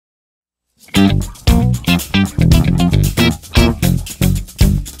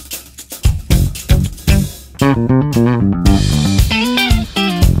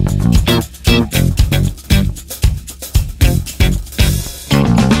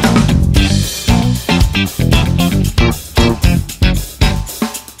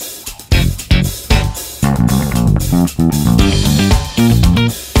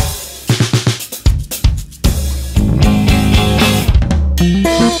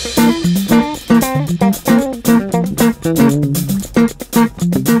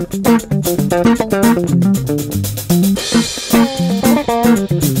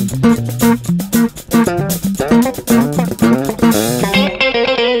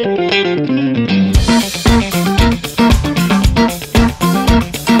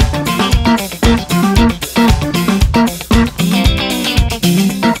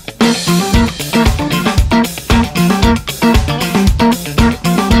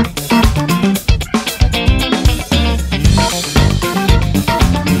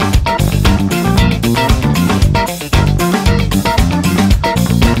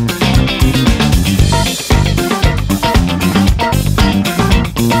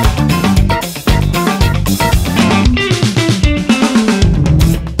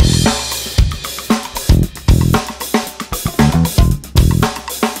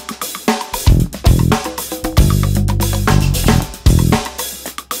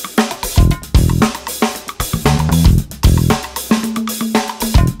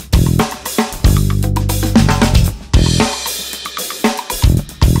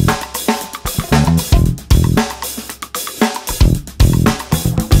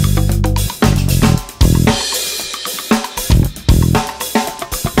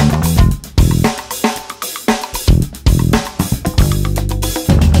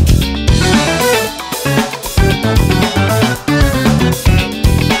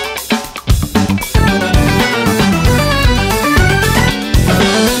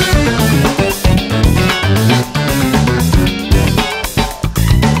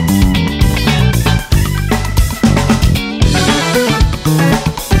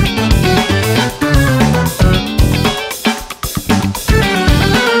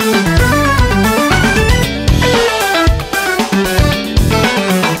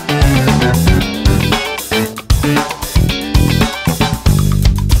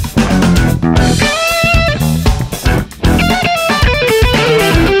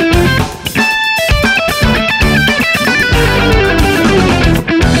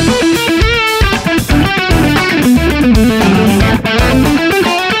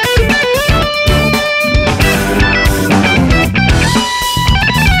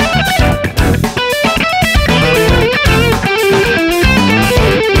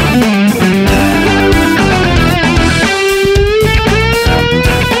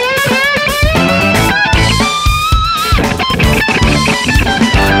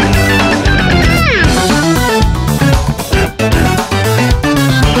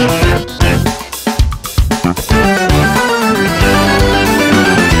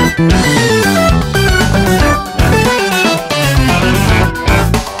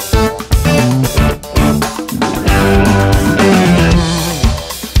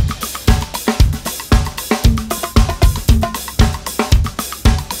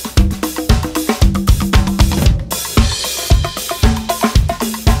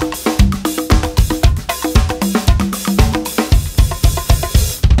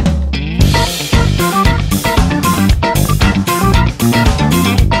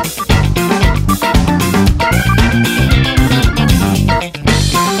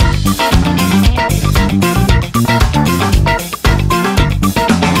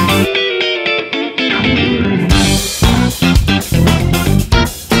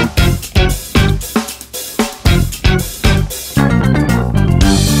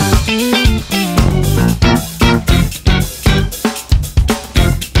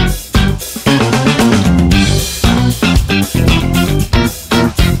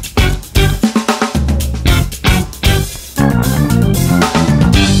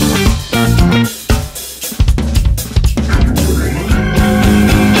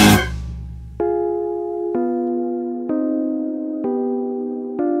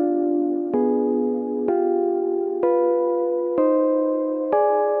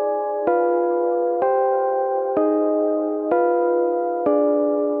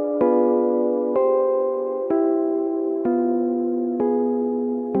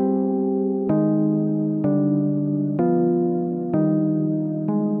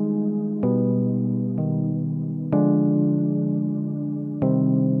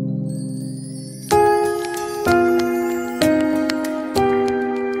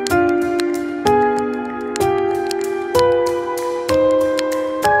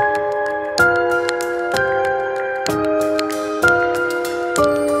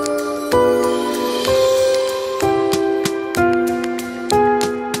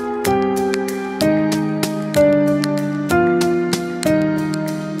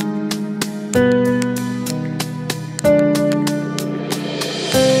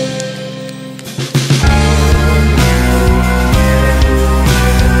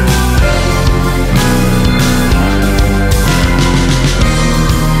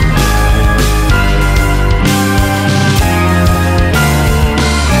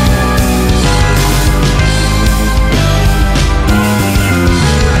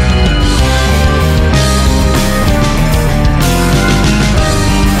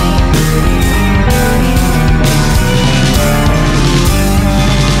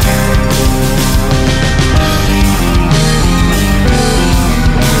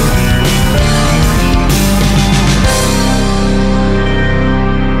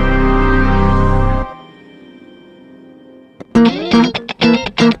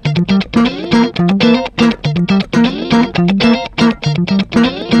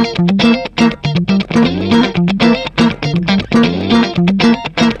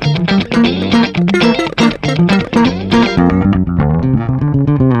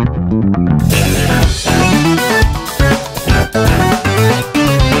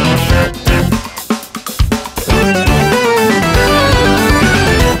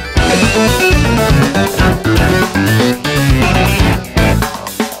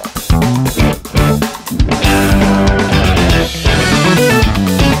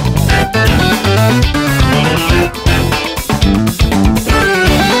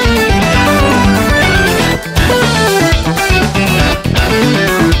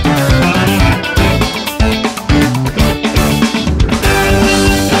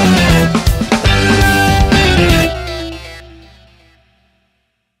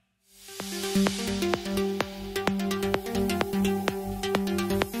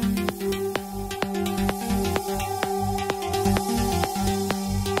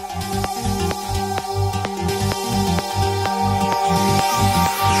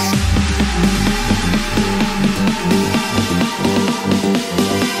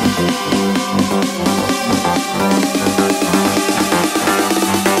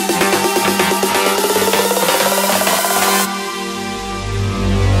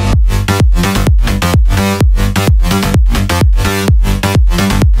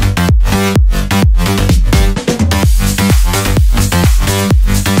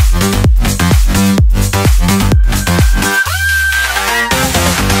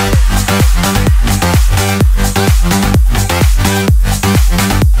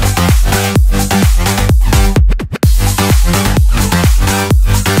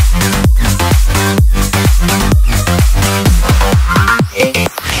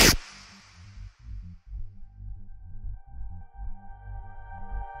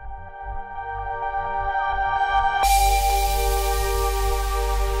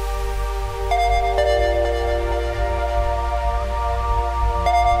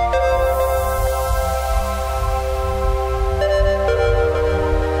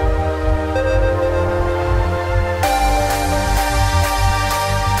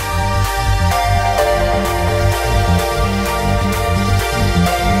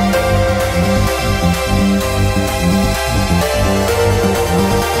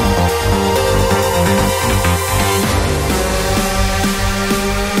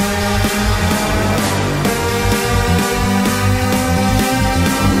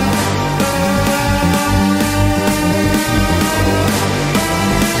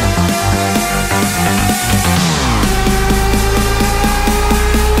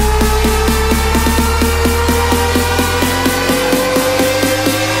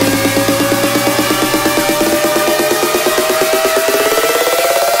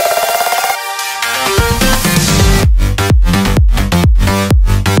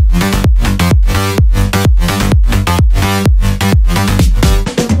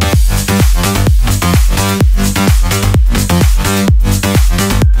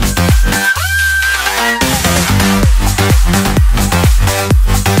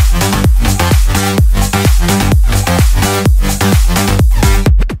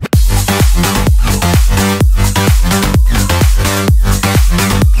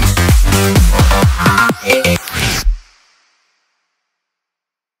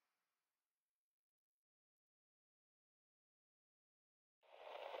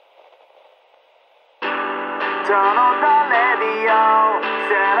Turn on the radio,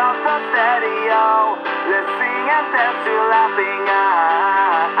 set up the stereo. Let's sing and dance to laughing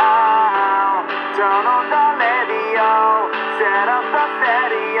out. Turn on the radio, set up the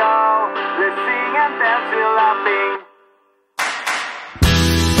stereo. Let's sing and dance to laughing.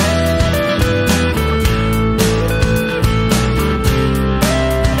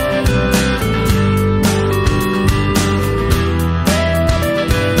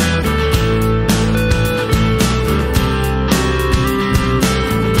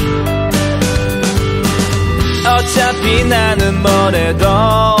 어차피 나는 뭐래도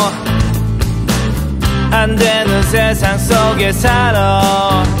안 되는 세상 속에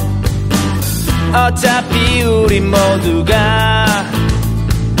살아. 어차피 우리 모두가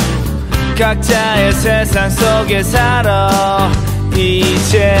각자의 세상 속에 살아.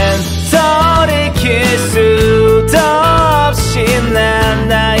 이젠 돌이킬 수도 없이 난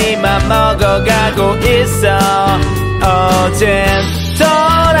나이만 먹어가고 있어. 어젠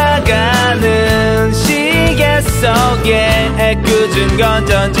돌아가는 시계 속에 애꿎은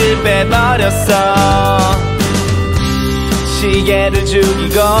건전지 빼버렸어. 시계를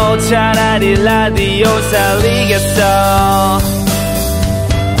죽이고 차라리 라디오 살리겠어.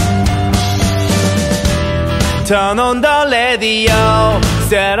 Turn on the radio,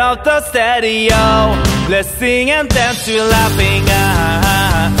 set up the stereo. Let's sing and dance to laughing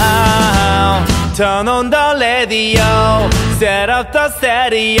out. Turn on the radio, set up the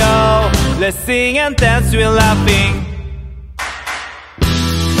stereo. Let's sing and dance to laughing.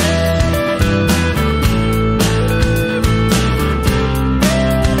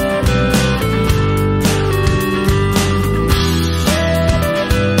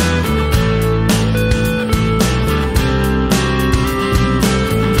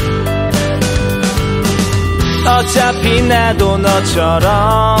 어차피 나도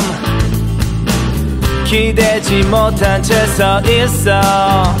너처럼 기대지 못한 채 서 있어.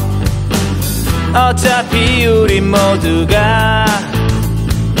 어차피 우리 모두가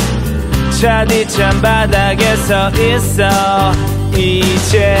차디찬 바닥에 서 있어.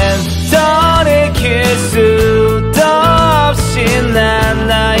 이젠 돌이킬 수도 없이 난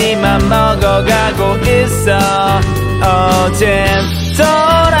나이만 먹어가고 있어. 어젠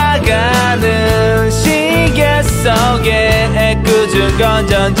돌아가는 시계 속에 애꿎은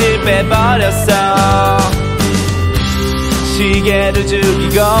건전지 빼버렸어. 시계를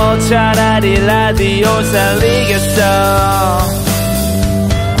죽이고 차라리 라디오 살리겠어.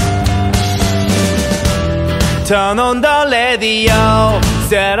 Turn on the radio,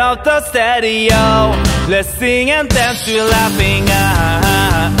 set up the stereo. Let's sing and dance to laughing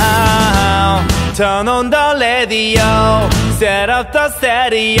out. Turn on the radio, set up the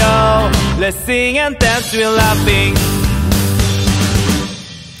stereo. Let's sing and dance to laughing.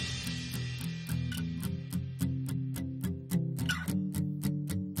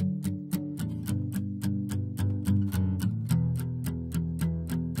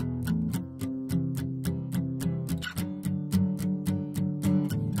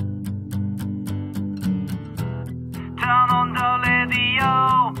 Turn on the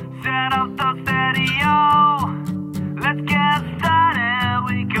radio, set up the stereo. Let's get started,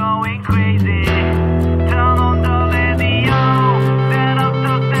 we're going crazy. Turn on the radio, set up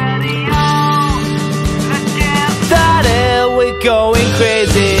the stereo. Let's get started, we're going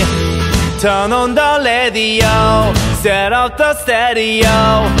crazy. Turn on the radio, set up the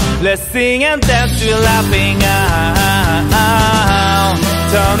stereo. Let's sing and dance to laughing out.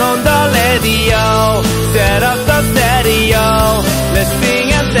 Turn on the radio, set up the stereo. Let's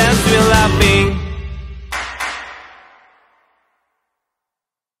sing and dance to laughing.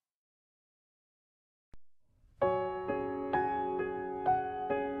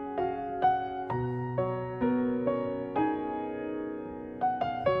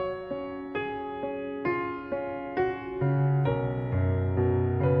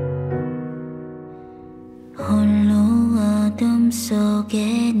 홀로 어둠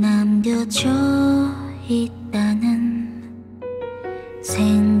속에 남겨져 있다는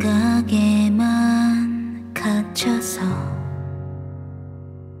생각에만 갇혀서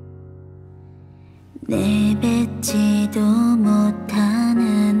내뱉지도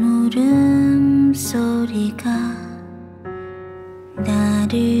못하는 울음소리가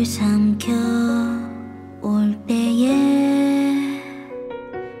나를 삼켜 올 때에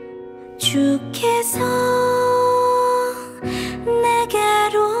주께서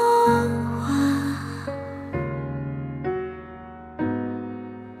내게로 와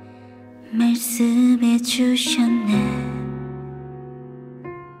말씀해 주셨네.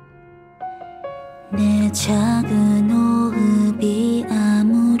 내 작은 호흡이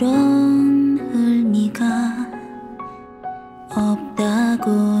아무런 의미가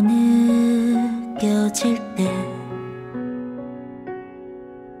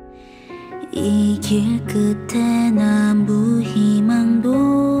이 길 끝엔 아무 희망도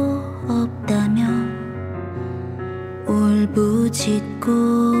없다면 울부짖고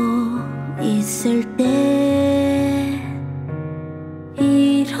있을 때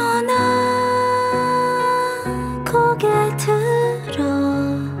일어나 고개 들어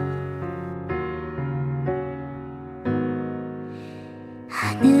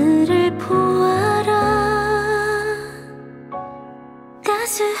하늘을 보아라.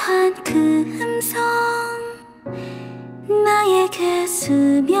 따스한 그 음성 나에게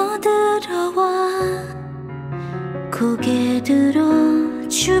스며들어와 고개 들어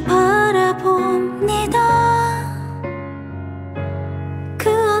주 바라봅니다. 그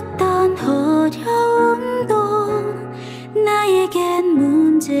어떤 어려움도 나에겐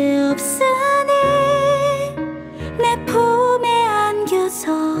문제 없으니 내 품에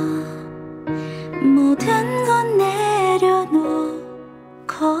안겨서 모든 건 내려놓거라.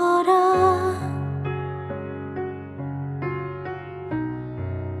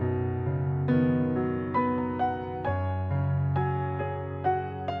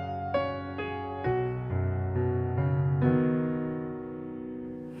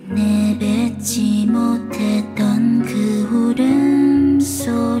 내뱉지 못했던 그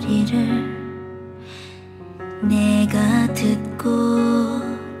울음소리를 내가 듣고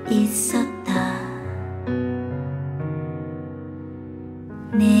있었다.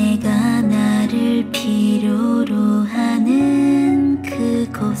 내가 나를 필요로 하는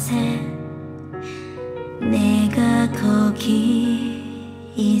그곳에 내가 거기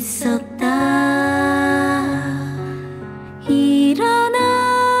있었다. 일어나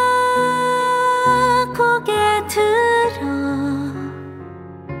고개 들어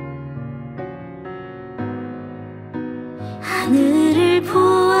하늘을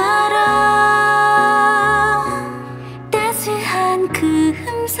보아라. 따스한 그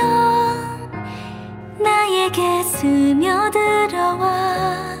음성 나에게 스며들어와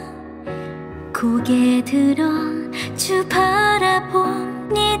고개 들어 주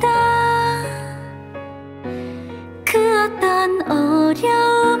바라봅니다. 그 어떤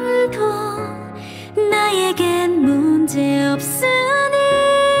어려움도 나에겐 문제 없으니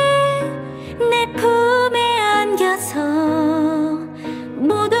내 품에 안겨서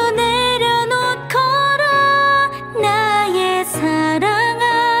모두 내려놓거라. 나의 사랑아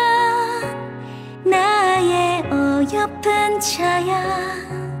나의 어여쁜 차야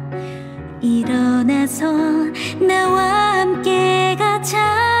일어나서 나와 함께 가자.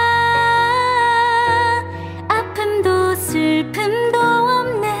 아픔도 슬픔도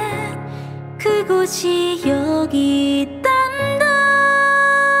없는 그곳이 여기 있단다.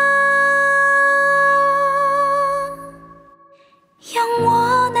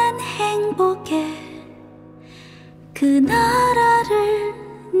 영원한 행복의 그 나라를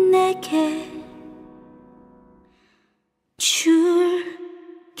내게 줄게.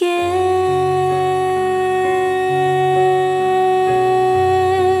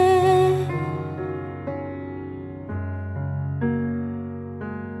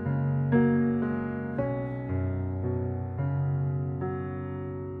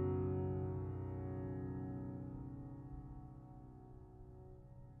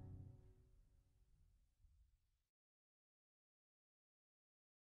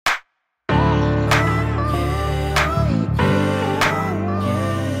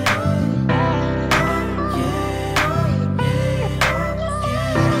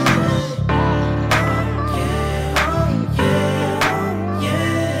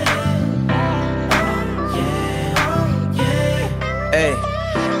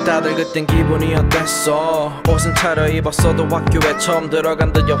 다들 그땐 기분이 어땠어? 옷은 차려입었어도 학교에 처음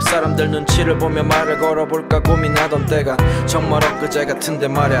들어간 듯 옆 사람들 눈치를 보며 말을 걸어볼까 고민하던 때가 정말 엊그제 같은데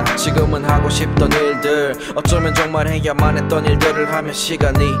말야. 지금은 하고 싶던 일들 어쩌면 정말 해야만 했던 일들을 하며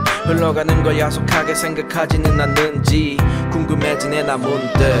시간이 흘러가는 걸 야속하게 생각하지는 않는지 궁금해지네 나 문득.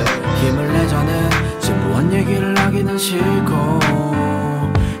 힘을 내자는 진부한 얘기를 하기는 싫고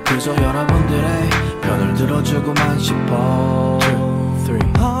그저 여러분들의 편을 들어주고만 싶어. 2,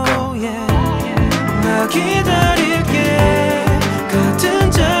 3 Oh yeah. 나 기다릴게. 같은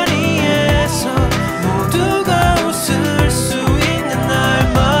자리에서 모두가 웃을 수 있는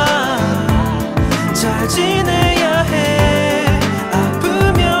날만 잘 지내야 해.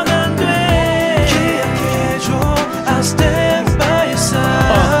 아프면 안 돼. 기억해줘 I'll stand by your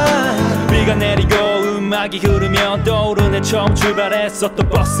side. 비가 내리고 음악이 흐르면 떠오르네 처음 출발했었던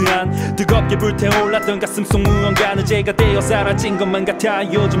버스 안 뜨겁게 불태올랐던 가슴 속 무언가는 제가 되어 사라진 것만 같아.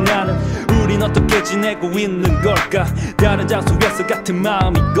 요즘 나는 우린 어떻게 지내고 있는 걸까? 다른 장소에서 같은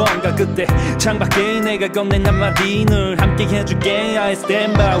마음이건가? 그때 창밖에 내가 건넨 한마디 늘 함께 해줄게 I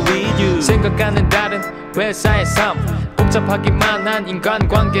stand by with you. 생각하는 다른 회사의 삶 복잡하기만 한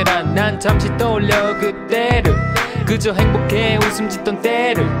인간관계란 난 잠시 떠올려 그때를 그저 행복해 웃음 짓던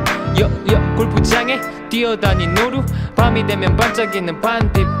때를 골프장에 뛰어다닌 노루 밤이 되면 반짝이는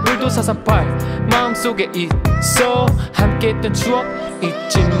반딧불도 438 마음속에 있어 함께했던 추억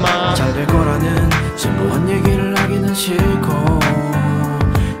잊지마. 잘 될 거라는 진부한 얘기를 하기는 싫고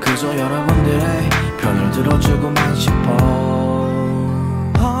그저 여러분들의 편을 들어주고만 싶어.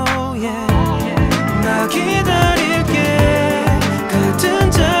 Oh yeah. 나 기다릴게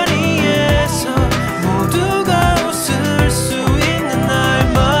같은 자리에서 모두가 웃을 수 있는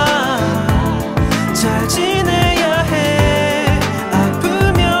날만 잘 지내야 해.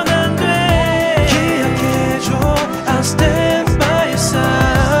 아프면 안 돼. 기억해줘 I'll stand by your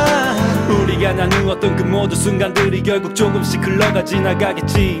side. 우리가 나누었던 그 모든 순간들이 결국 조금씩 흘러가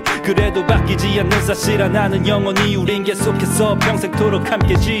지나가겠지. 그래도 바뀌지 않는 사실 하나는 영원히 우린 계속해서 평생토록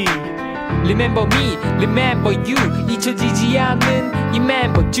함께지. Remember me, remember you 잊혀지지 않는 이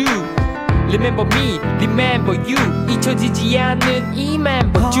멤버 주 Remember me, remember you 잊혀지지 않는 이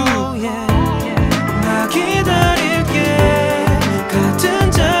멤버 주 Oh yeah. 나 기다릴게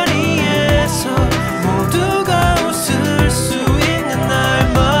같은 자리에서 모두가 웃을 수 있는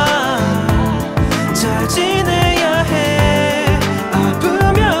날만 잘 지내야 해.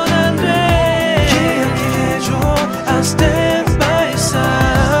 아프면 안 돼. 기억해줘 I'll stand by your side.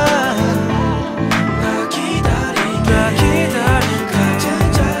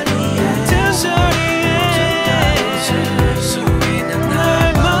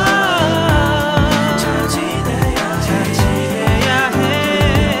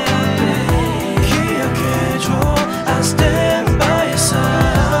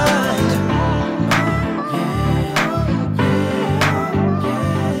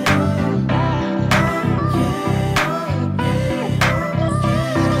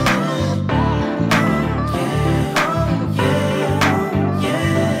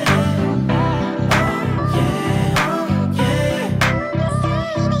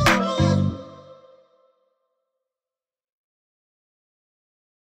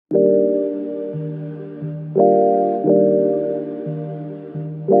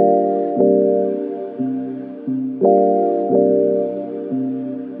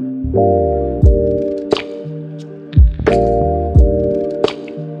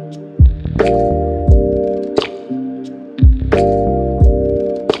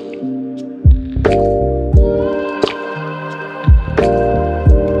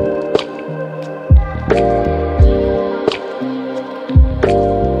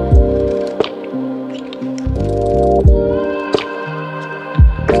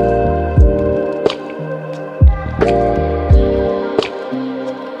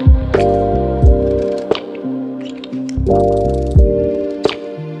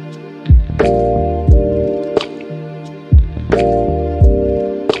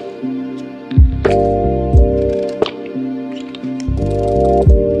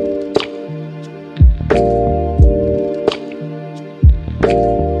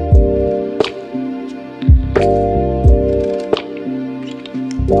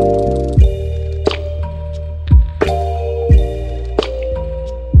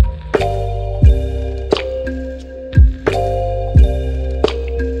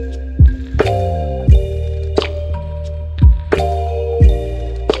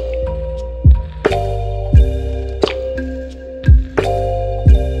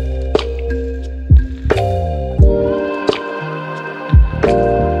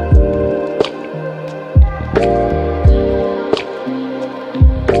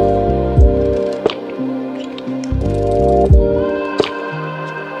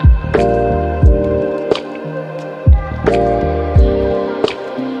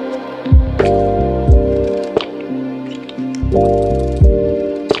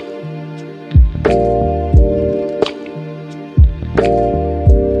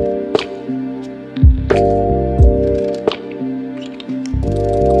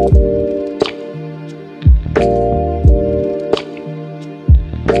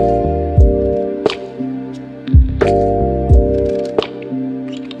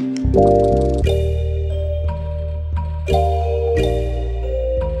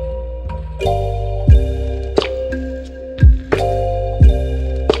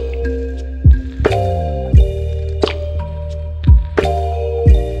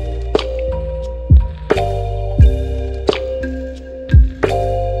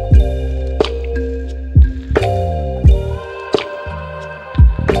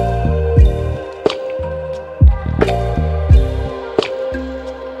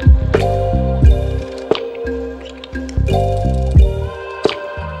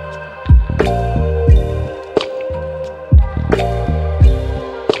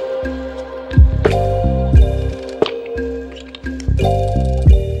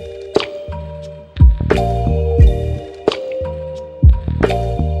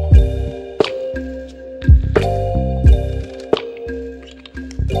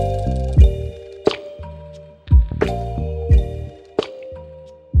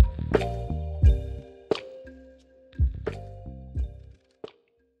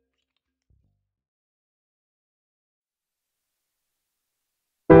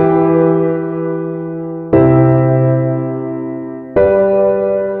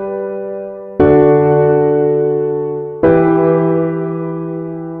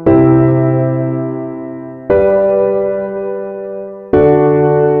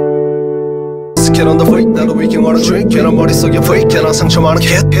 it on the freak 나도 위king on a drink 걔는 머릿속에 freak 걔는 상처 많은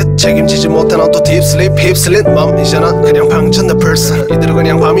hit 책임지지 못해 난 또 deep sleep 휩쓸린 맘 이제 난 그냥 방전된 person 이대로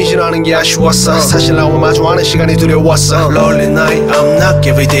그냥 밤이 지나는 게 아쉬웠어 사실 나와 마주하는 시간이 두려웠어 Lonely night I'm not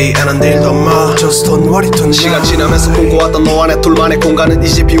every day and 내일도 마 Just don't worry tonight 시간 지나면서 꿈꿔왔던 너와 내 둘만의 공간은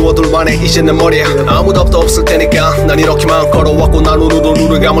이제 비워둘만해 이제 내 머리에 아무 답도 없을 테니까 난 이렇게만 걸어왔고 난 오늘도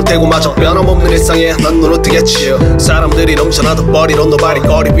눈을 감을 테고 마저 변함없는 일상에 난 눈을 뜨겠지 사람들이 넘쳐나도 버리로 nobody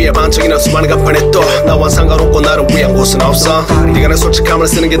거리 위에 반짝이는 수많은 간판에 또 나와 상관없고 나를 위한 곳은 없어 네가 내 솔직함을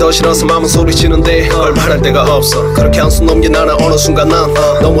쓰는 게 더 싫어서 마음은 소리치는데 걸 말할 데가 없어 그렇게 한숨 넘긴 나는 어느 순간 난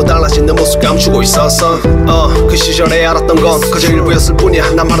너무 달라진 내 모습 감추고 있었어 그 시절에 알았던 건 그저 일부였을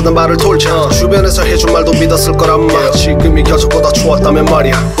뿐이야 난 말하던 말을 돌자 주변에서 해준 말도 믿었을 거란 말 지금이 곁보다 추웠다면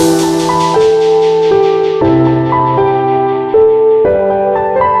말이야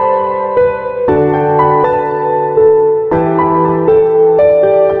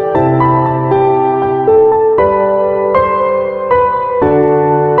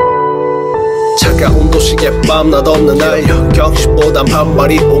차가운 도시의 밤낮 없는 날 격식보단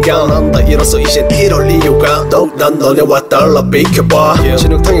반말이 오가 난다 이로써 이젠 이럴 이유가 더욱 난 너네와 달라 비켜봐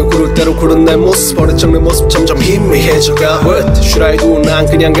진흙탕에 구를 대로 구른 내 모습 버릇적 내 모습 점점 희미해져가 What should I do 난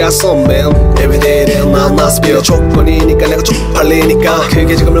그냥 가서 man Everyday 난 나스비어 조건이니까 내가 쪽팔리니까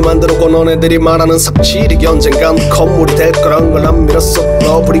그게 지금을 만들었고 너네들이 말하는 삽질이 언젠간 건물이 될 거란 걸 난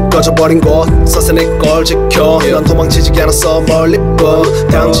믿었어 불이 꺼져버린 곳 서서 내 걸 지켜 난 도망치지 않았어 멀리 뻗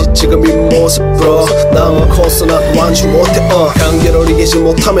단지 지금 이 모습으로 나만 커서 난 완주 못해 관계를 이기지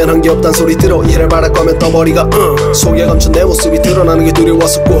못하면 한 게 없단 소리 들어 이해를 바랄 거면 떠버리가 속에 감춘 내 모습이 드러나는 게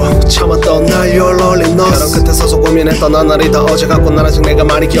두려웠었고 참았던 날 You're lonely 벼랑 끝에 서서 고민했던 난 날이 다 어제 같고 난 아직 내가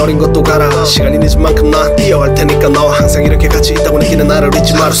많이 겨린 것도 가라 시간이 늦은 만큼 난 뛰어갈 테니까 너와 항상 이렇게 같이 있다고 느끼는 나를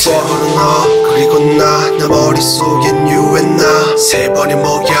잊지 마루세 너 그리고 나 내 머릿속엔 you and 나 세 번이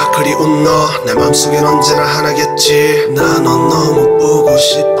뭐야 그리운 너 내 맘속엔 언제나 하나겠지 나 넌 너무 보고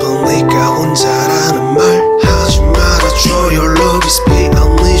싶은 네가 혼자라는 말 하지 말아줘 Your love is big I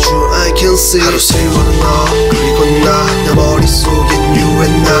need you I can see 하루 세월은 너 그리고 나 내 머릿속엔 you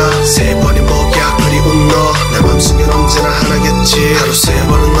and 나 세 번이 뭐야 그리운 너 내 맘속엔 언제나 하나겠지 하루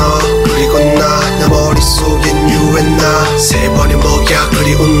세월은 너 그리고 나 내 머릿속엔 you and 나 세 번이 뭐야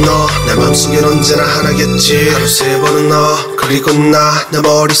그리운 너 내 맘속엔 언제나 하나겠지 하루 세 번은 너 그리고 나 내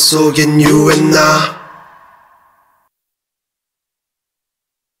머릿속엔 you and 나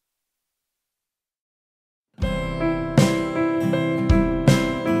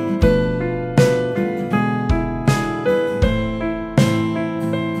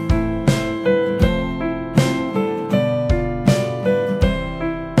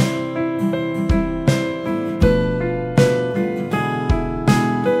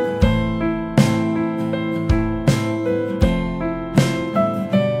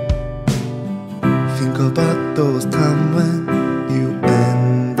about those times when you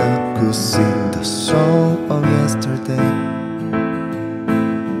and I could sing the song of yesterday.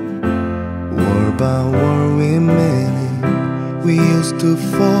 Word by word we meaning we used to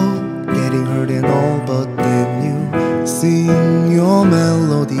fall, getting hurt and all, but then you sing your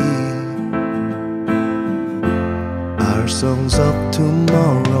melody. Our songs of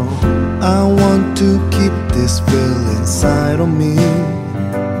tomorrow, I want to keep this feeling inside of me.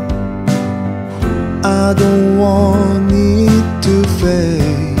 I don't want it to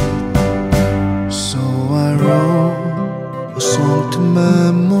fade, so I wrote a song to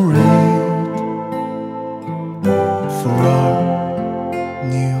memorate for our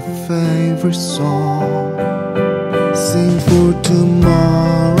new favorite song. Sing for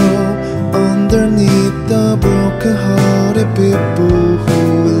tomorrow underneath the broken-hearted people who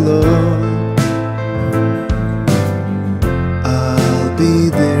we love. I'll be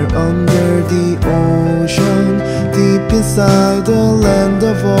there under the ocean, deep inside the land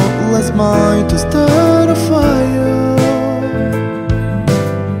of all. Let's mind to start a fire.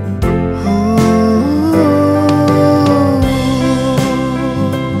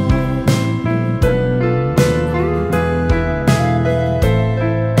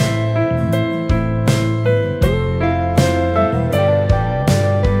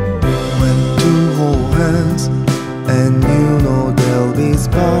 When two hold hands, and you know there'll be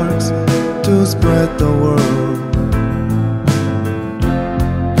sparks to spread the world.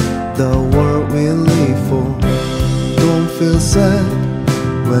 The world we live for. Don't feel sad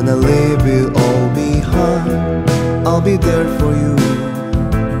when I leave it all behind. I'll be there for you.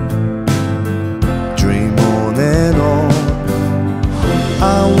 Dream on and on.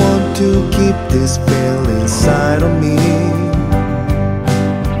 I want to keep this feeling inside of me.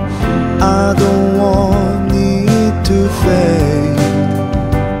 I don't want it to fade,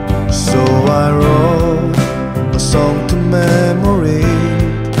 so I wrote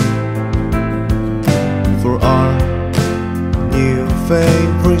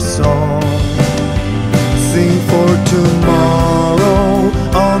song. Sing for tomorrow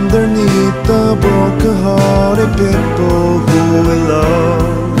underneath the broken-hearted people who we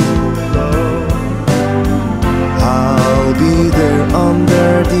love. I'll be there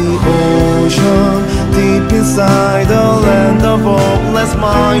under the ocean, deep inside the land of hopeless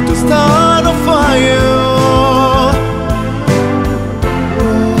mind, to start a fire.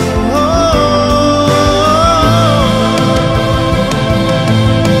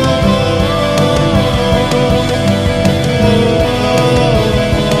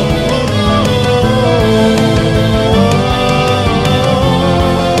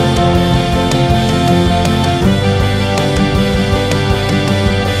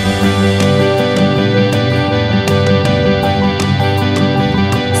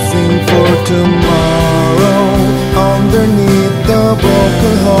 Tomorrow underneath the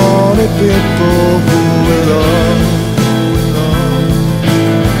broken-hearted people who we love.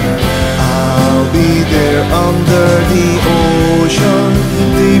 I'll be there under the ocean,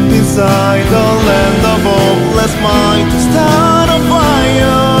 deep inside the land of hopeless mind, to start a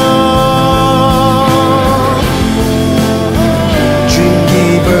fire. Dream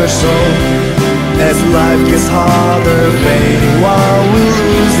giver soul, as life gets harder, fading while we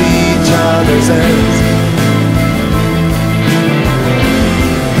lose each other's hands.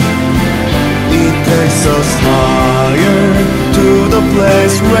 It takes us higher to the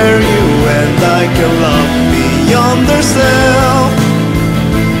place where you and I can love beyond ourselves.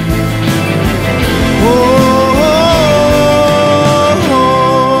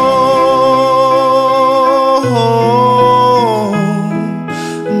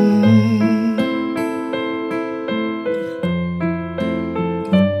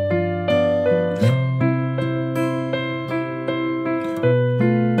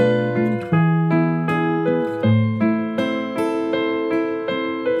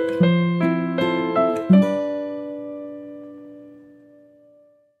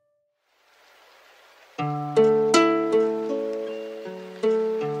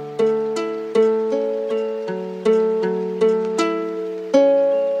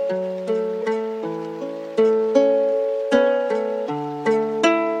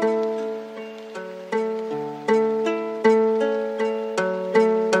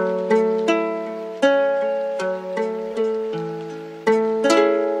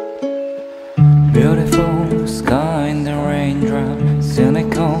 Beautiful sky in the raindrop,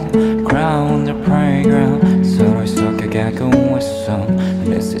 cynical crowd the playground. 서로의 속에가고 있어,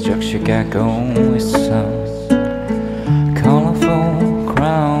 메시지 없이 가고 있어. Colorful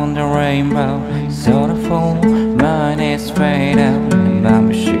crown the rainbow, sorrowful mind is fade out. 내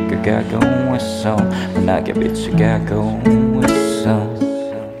맘을 식어가고 있어, 환하게 비춰가고 있어.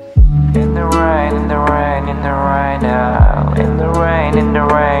 In the rain, in the rain, in the rain now. In the rain, in the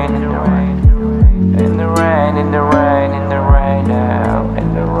rain, in the rain. In the rain, in the rain, in the rain now.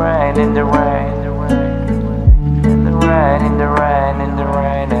 In the rain, in the rain, in the rain. In the rain, in the rain, in the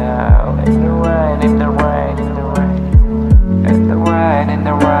rain now. In the rain, in the rain, in the rain. In the rain, in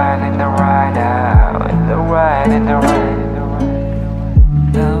the rain, in the rain now. In the rain, in the rain, in the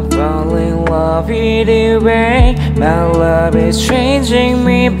rain. I fall in love with you, babe. My love is changing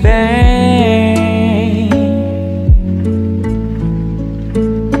me, babe.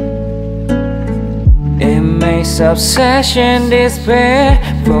 Obsession, despair.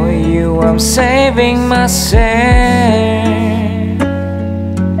 For you I'm saving myself.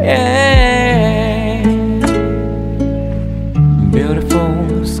 Yeah.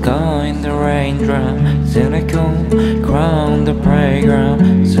 Beautiful sky in the raindrop, cynical crown the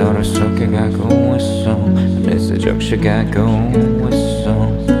playground. 서로 속에가고 있어, 메시지 없이 가고 있어.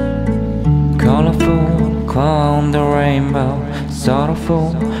 Colorful clown the rainbow,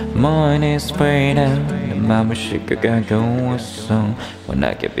 sorrowful mine is fade out. 맘을 식어가고 있어,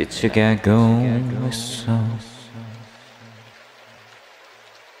 환하게 비춰가고 있어.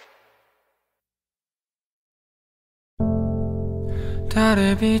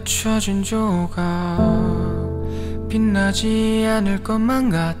 달에 비춰진 조각, 빛나지 않을 것만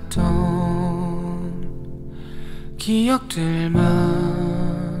같던 기억들만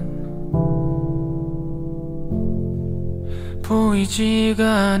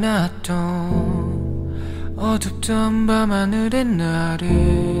보이지가 않았던 어둡던 밤하늘의 나를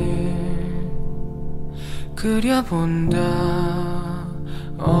그려본다.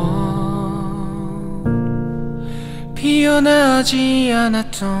 피어나지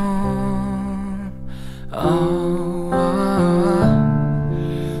않았던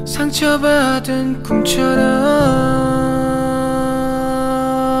상처받은 꿈처럼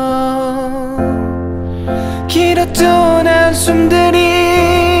길었던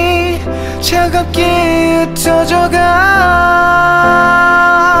한숨들이 차갑게 흩어져가.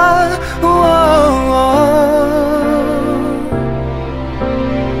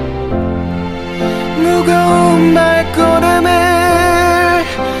 무거운 발걸음을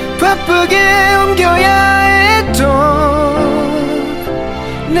바쁘게 옮겨야 했던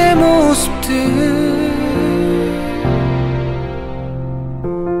내 모습들,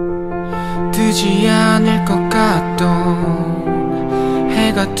 뜨지 않을 것 같던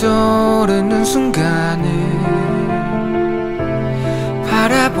해가 떠오르는 순간을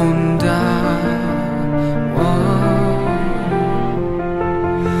바라본다.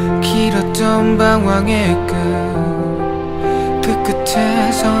 길었던 방황의 그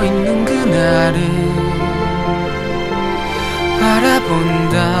끝에 서 있는 그날을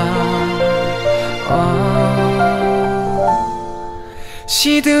바라본다.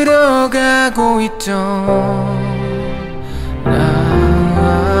 시들어가고 있던 나,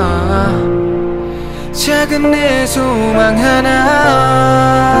 작은 내 소망 하나,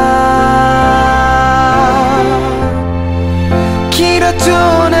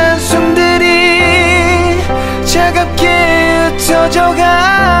 길었던 한숨들이 차갑게 흩어져가.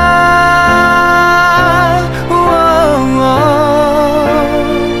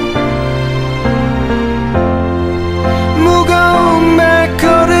 무거운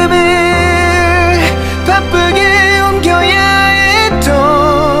발걸음을 바쁘게 옮겨야 했던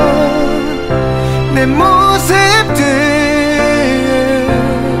내 모습들,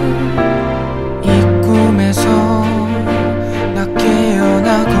 이 꿈에서 나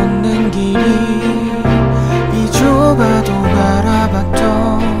깨어나 걷는 길이 이 좁아도 바라봤던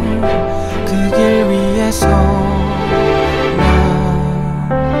그 길 위에서 나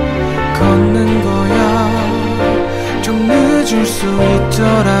걷는 거야. 좀 늦을 수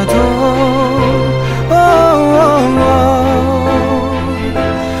있더라도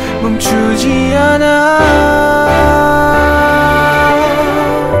멈추지 않아.